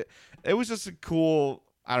 It was just a cool,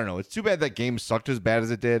 I don't know. It's too bad that game sucked as bad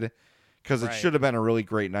as it did. Because it should have been a really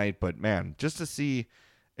great night. But, man, just to see,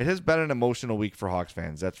 it has been an emotional week for Hawks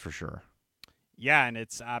fans, that's for sure. Yeah, and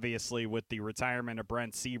it's obviously with the retirement of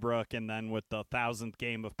Brent Seabrook and then with the 1,000th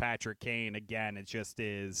game of Patrick Kane, again, it just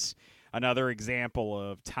is another example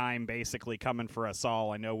of time basically coming for us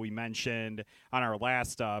all. I know we mentioned on our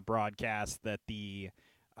last broadcast that the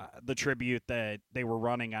the tribute that they were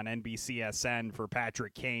running on NBCSN for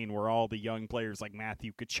Patrick Kane, where all the young players like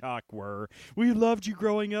Matthew Tkachuk were, "We loved you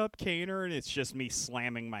growing up, Kaner," and it's just me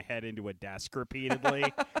slamming my head into a desk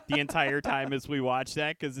repeatedly the entire time as we watch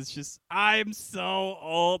that, because it's just, I'm so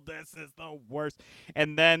old, this is the worst.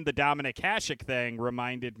 And then the Dominic Hasek thing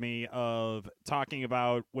reminded me of talking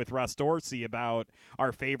about with Russ Dorsey about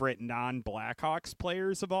our favorite non-Blackhawks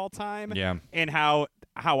players of all time, and how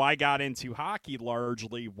I got into hockey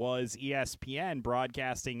largely was ESPN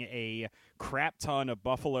broadcasting a crap ton of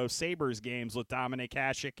Buffalo Sabres games with Dominic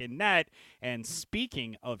Hasek in net. And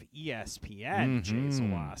speaking of ESPN, Jay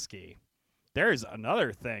Zawaski, there's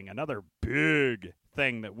another big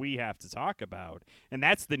thing that we have to talk about, and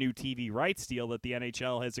that's the new TV rights deal that the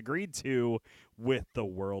NHL has agreed to with the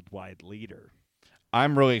worldwide leader.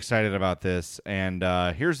 I'm really excited about this, and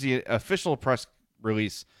here's the official press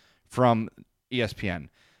release from ESPN.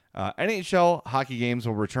 NHL hockey games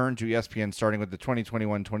will return to ESPN starting with the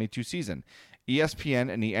 2021-22 season. ESPN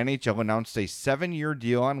and the NHL announced a 7-year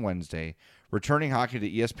deal on Wednesday, returning hockey to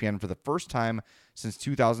ESPN for the first time since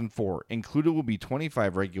 2004. Included will be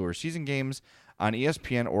 25 regular season games on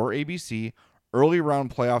ESPN or ABC, early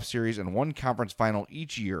round playoff series, and one conference final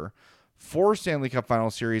each year, 4 Stanley Cup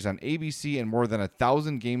Final Series on ABC, and more than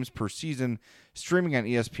 1,000 games per season streaming on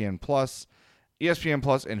ESPN+. ESPN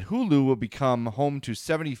Plus and Hulu will become home to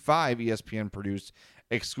 75 ESPN-produced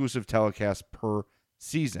exclusive telecasts per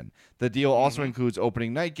season. The deal also includes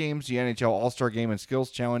opening night games, the NHL All-Star Game and Skills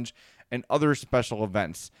Challenge, and other special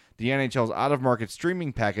events. The NHL's out-of-market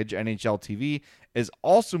streaming package, NHL TV, is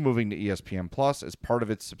also moving to ESPN Plus as part of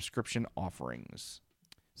its subscription offerings.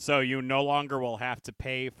 So you no longer will have to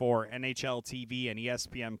pay for NHL TV and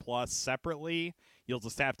ESPN Plus separately. You'll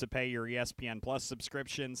just have to pay your ESPN Plus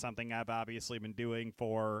subscription, something I've obviously been doing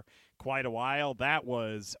for quite a while. That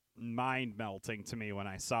was mind-melting to me when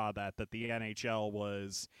I saw that the NHL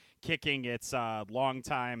was kicking its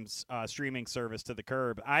longtime streaming service to the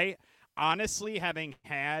curb. I honestly, having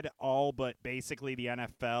had all but basically the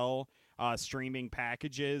NFL streaming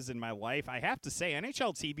packages in my life, I have to say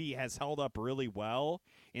NHL TV has held up really well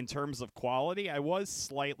in terms of quality. I was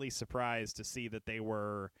slightly surprised to see that they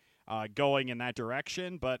were going in that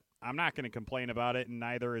direction, but I'm not going to complain about it, and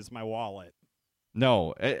neither is my wallet.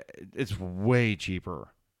 No, it's way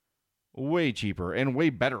cheaper, and way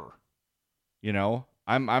better. You know,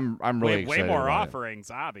 I'm really excited. Way more about offerings,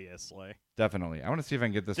 obviously. Definitely, I want to see if I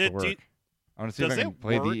can get this to work. I want to see if I can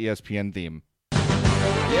play work? the ESPN theme.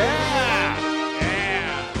 Yeah,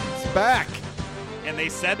 it's back. And they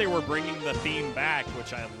said they were bringing the theme back,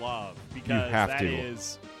 which I love,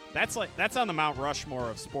 because that's on the Mount Rushmore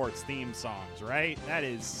of sports theme songs, right? That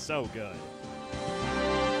is so good.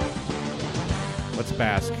 Let's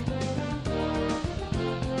bask.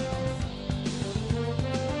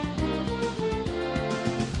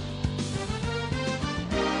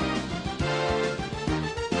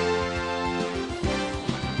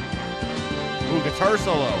 Ooh, guitar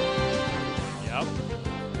solo. Yep.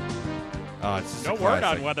 It's no word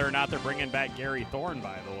on whether or not they're bringing back Gary Thorne,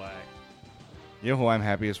 by the way. You know who I'm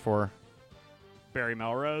happiest for? Barry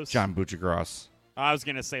Melrose? John Buccigross. I was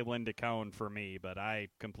going to say Linda Cohn for me, but I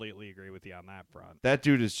completely agree with you on that front. That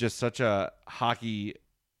dude is just such a hockey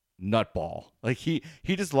nutball. Like, he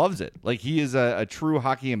just loves it. Like, he is a true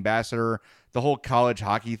hockey ambassador. The whole college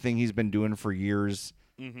hockey thing he's been doing for years.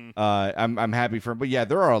 Mm-hmm. I'm happy for him. But yeah,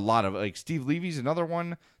 there are a lot of, like, Steve Levy's another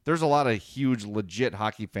one. There's a lot of huge, legit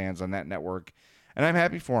hockey fans on that network, and I'm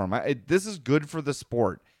happy for him. This is good for the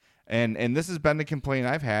sport. And this has been the complaint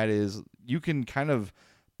I've had, is you can kind of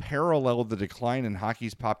parallel the decline in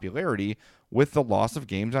hockey's popularity with the loss of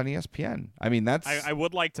games on ESPN. I mean, that's... I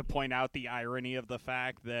would like to point out the irony of the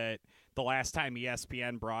fact that the last time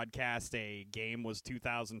ESPN broadcast a game was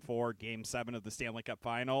 2004, Game 7 of the Stanley Cup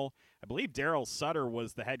Final. I believe Daryl Sutter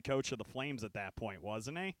was the head coach of the Flames at that point,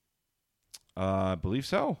 wasn't he? I believe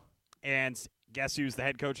so. And guess who's the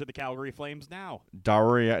head coach of the Calgary Flames now?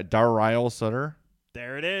 Daryl Sutter.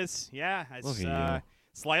 There it is. Yeah, it's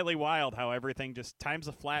slightly wild how everything just time's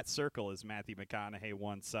a flat circle, as Matthew McConaughey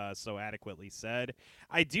once so adequately said.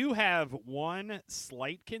 I do have one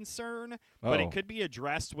slight concern, but it could be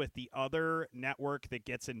addressed with the other network that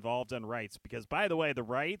gets involved on rights. Because, by the way, the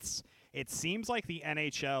rights, it seems like the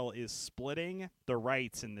NHL is splitting the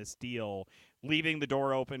rights in this deal, leaving the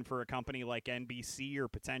door open for a company like NBC or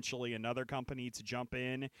potentially another company to jump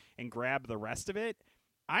in and grab the rest of it.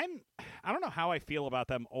 I don't know how I feel about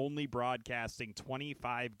them only broadcasting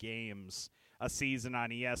 25 games a season on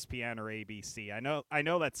ESPN or ABC. I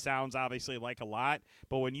know that sounds obviously like a lot,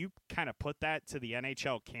 but when you kind of put that to the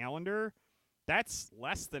NHL calendar, That's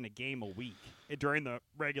less than a game a week during the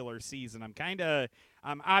regular season.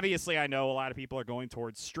 Obviously, I know a lot of people are going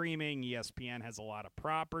towards streaming. ESPN has a lot of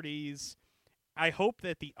properties. I hope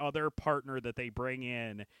that the other partner that they bring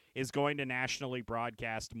in is going to nationally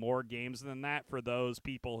broadcast more games than that for those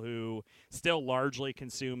people who still largely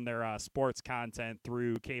consume their sports content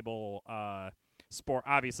through cable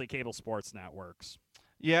sports networks.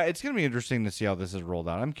 Yeah, it's going to be interesting to see how this is rolled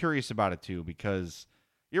out. I'm curious about it too, because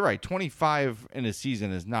you're right. 25 in a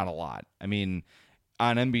season is not a lot. I mean,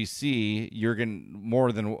 on NBC, you're getting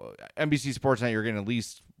more than NBC Sportsnet. You're getting at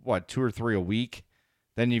least 2 or 3 a week.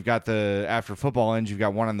 Then you've got after football ends, you've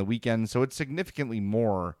got one on the weekend. So it's significantly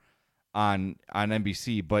more on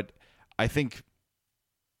NBC. But I think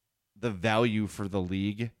the value for the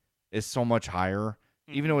league is so much higher,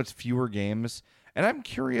 even though it's fewer games. And I'm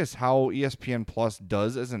curious how ESPN Plus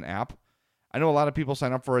does as an app. I know a lot of people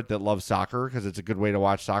sign up for it that love soccer because it's a good way to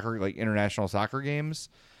watch soccer, like international soccer games.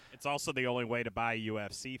 It's also the only way to buy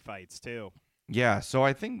UFC fights, too. Yeah, so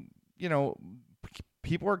I think,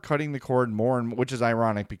 people are cutting the cord more, which is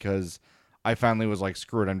ironic because I finally was like,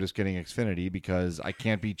 screw it, I'm just getting Xfinity because I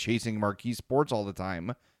can't be chasing marquee sports all the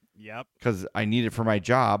time. Yep. Because I need it for my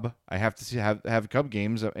job. I have to have Cub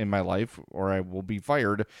games in my life or I will be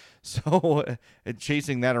fired. So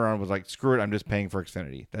chasing that around was like, screw it, I'm just paying for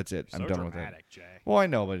Xfinity. That's it. I'm done with it. Jay. Well, I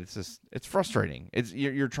know, but it's frustrating.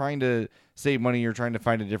 You're trying to save money, you're trying to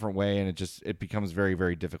find a different way, and it becomes very,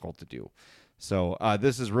 very difficult to do. So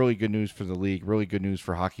this is really good news for the league, really good news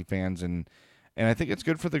for hockey fans, and I think it's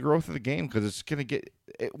good for the growth of the game because it's going to get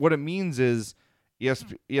what it means is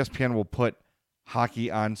ESPN will put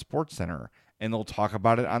hockey on SportsCenter, and they'll talk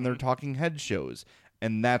about it on their talking head shows,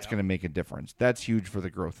 and that's going to make a difference. That's huge for the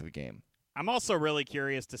growth of the game. I'm also really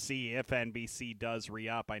curious to see if NBC does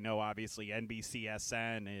re-up. I know, obviously,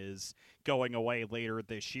 NBCSN is going away later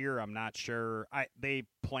this year. I'm not sure. They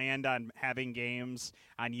planned on having games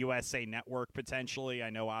on USA Network potentially. I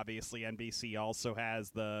know, obviously, NBC also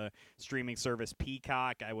has the streaming service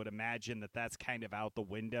Peacock. I would imagine that that's kind of out the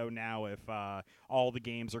window now if all the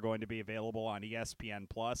games are going to be available on ESPN+.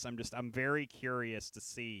 I'm very curious to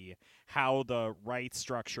see how the rights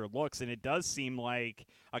structure looks, and it does seem like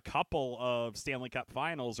a couple of Stanley Cup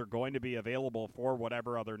finals are going to be available for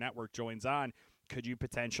whatever other network joins on. Could you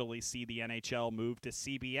potentially see the NHL move to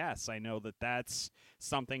CBS? I know that that's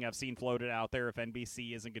something I've seen floated out there. If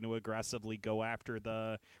NBC isn't going to aggressively go after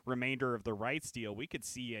the remainder of the rights deal, we could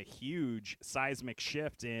see a huge seismic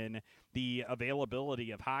shift in the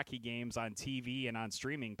availability of hockey games on TV and on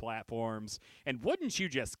streaming platforms. And wouldn't you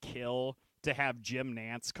just kill to have Jim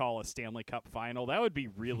Nantz call a Stanley Cup final? That would be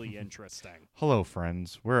really interesting. Hello,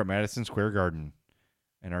 friends. We're at Madison Square Garden,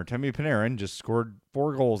 and Artemi Panarin just scored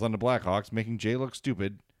 4 goals on the Blackhawks, making Jay look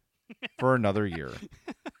stupid for another year.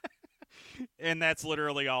 And that's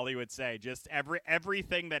literally all he would say. Just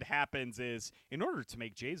everything that happens is, in order to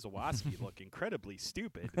make Jay Zawaski look incredibly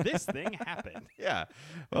stupid, this thing happened. Yeah.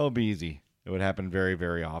 Well, it'd be easy. It would happen very,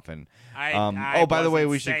 very often. By the way,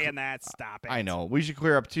 we should saying that. Stop it. I know. We should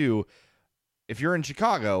clear up, too. If you're in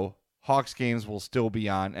Chicago, Hawks games will still be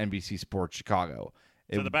on NBC Sports Chicago.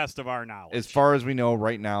 To the best of our knowledge. As far as we know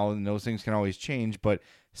right now, and those things can always change, but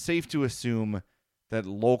safe to assume that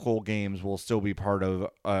local games will still be part of,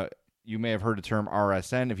 you may have heard the term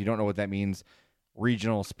RSN. If you don't know what that means,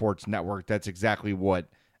 Regional Sports Network. That's exactly what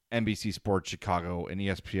NBC Sports Chicago and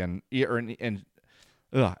ESPN, and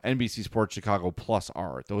NBC Sports Chicago Plus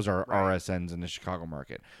are. Those are right. RSNs in the Chicago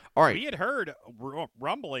market. All right. We had heard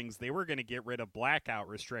rumblings they were going to get rid of blackout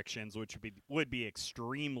restrictions, which would be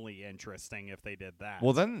extremely interesting if they did that.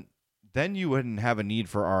 Well, then you wouldn't have a need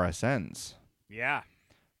for RSNs. Yeah.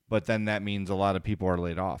 But then that means a lot of people are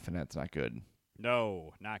laid off, and that's not good.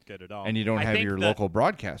 No, not good at all. And you don't have your local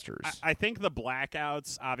broadcasters. I think the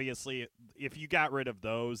blackouts, obviously, if you got rid of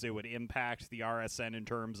those, it would impact the RSN in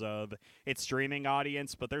terms of its streaming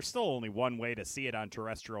audience, but there's still only one way to see it on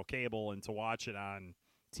terrestrial cable and to watch it on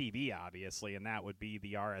TV, obviously, and that would be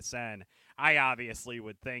the RSN. I obviously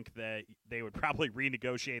would think that they would probably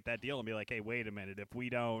renegotiate that deal and be like, hey, wait a minute, if we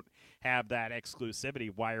don't have that exclusivity,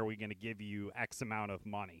 why are we going to give you X amount of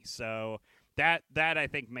money? So that I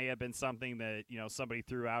think may have been something that, somebody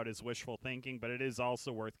threw out as wishful thinking, but it is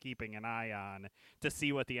also worth keeping an eye on to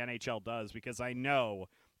see what the NHL does, because I know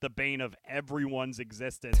the bane of everyone's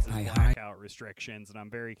existence is blackout restrictions, and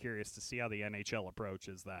I'm very curious to see how the NHL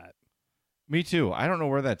approaches that. Me too. I don't know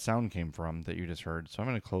where that sound came from that you just heard, so I'm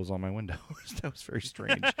going to close all my windows. That was very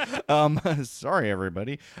strange. Sorry,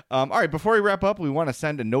 everybody. All right, before we wrap up, we want to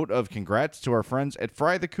send a note of congrats to our friends at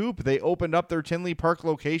Fry the Coop. They opened up their Tinley Park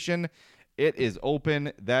location. It is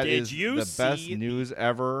open. That is the best news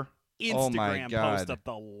ever. Instagram post of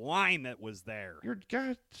the line that was there. You're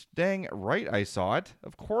god dang right I saw it.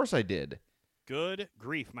 Of course I did. Good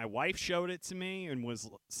grief. My wife showed it to me and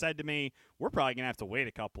said to me, we're probably going to have to wait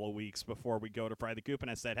a couple of weeks before we go to Fry the Coop. And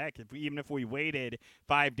I said, heck, even if we waited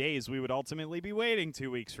 5 days, we would ultimately be waiting 2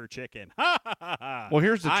 weeks for chicken. Well,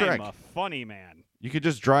 here's the trick. I'm a funny man. You could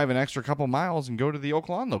just drive an extra couple miles and go to the Oak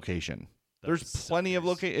Lawn location. There's plenty of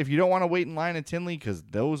locations. If you don't want to wait in line at Tinley, because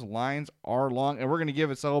those lines are long, and we're going to give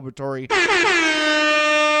a celebratory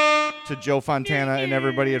to Joe Fontana and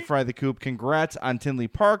everybody at Fry the Coop. Congrats on Tinley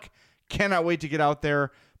Park. Cannot wait to get out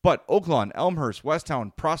there. But Oak Lawn, Elmhurst,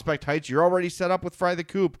 Westtown, Prospect Heights, you're already set up with Fry the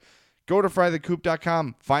Coop. Go to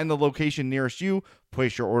frythecoop.com, find the location nearest you,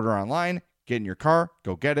 place your order online, get in your car,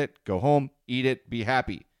 go get it, go home, eat it, be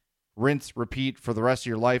happy. Rinse, repeat for the rest of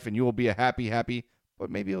your life, and you will be a happy, but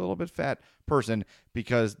maybe a little bit fat person,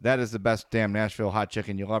 because that is the best damn Nashville hot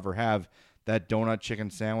chicken you'll ever have. That donut chicken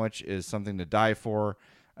sandwich is something to die for.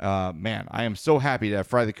 Man, I am so happy to have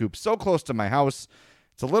Fry the Coop so close to my house.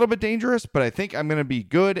 It's a little bit dangerous, but I think I'm going to be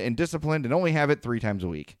good and disciplined and only have it 3 times a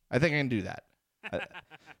week. I think I can do that.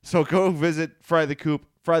 So go visit Fry the Coop,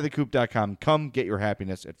 frythecoop.com. Come get your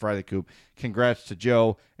happiness at Fry the Coop. Congrats to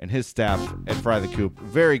Joe and his staff at Fry the Coop.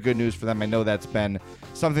 Very good news for them. I know that's been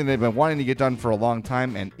something they've been wanting to get done for a long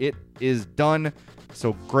time, and it is done.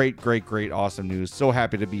 So great, awesome news. So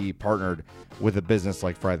happy to be partnered with a business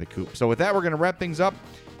like Fry the Coop. So with that, we're going to wrap things up.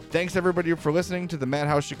 Thanks, everybody, for listening to the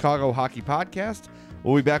Madhouse Chicago Hockey Podcast.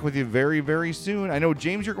 We'll be back with you very, very soon. I know,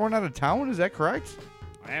 James, you're going out of town. Is that correct?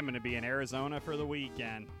 I am going to be in Arizona for the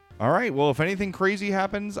weekend. All right. Well, if anything crazy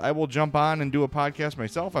happens, I will jump on and do a podcast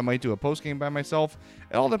myself. I might do a postgame by myself.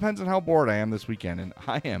 It all depends on how bored I am this weekend, and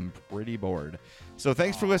I am pretty bored. So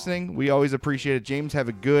thanks for listening. We always appreciate it. James, have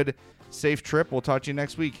a good, safe trip. We'll talk to you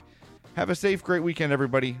next week. Have a safe, great weekend,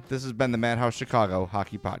 everybody. This has been the Madhouse Chicago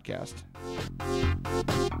Hockey Podcast.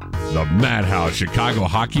 The Madhouse Chicago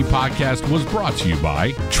Hockey Podcast was brought to you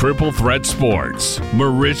by Triple Threat Sports,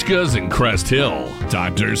 Marishka's in Crest Hill,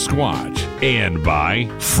 Dr. Squatch, and by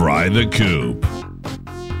Fry the Coop.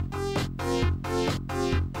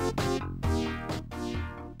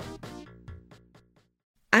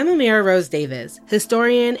 I'm Amira Rose Davis,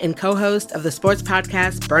 historian and co-host of the sports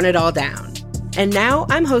podcast Burn It All Down. And now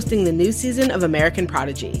I'm hosting the new season of American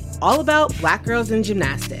Prodigy, all about Black girls in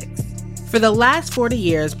gymnastics. For the last 40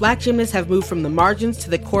 years, Black gymnasts have moved from the margins to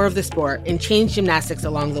the core of the sport and changed gymnastics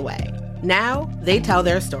along the way. Now, they tell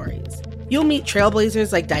their stories. You'll meet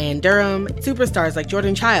trailblazers like Diane Durham, superstars like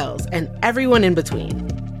Jordan Childs, and everyone in between.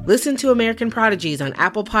 Listen to American Prodigies on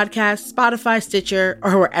Apple Podcasts, Spotify, Stitcher,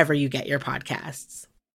 or wherever you get your podcasts.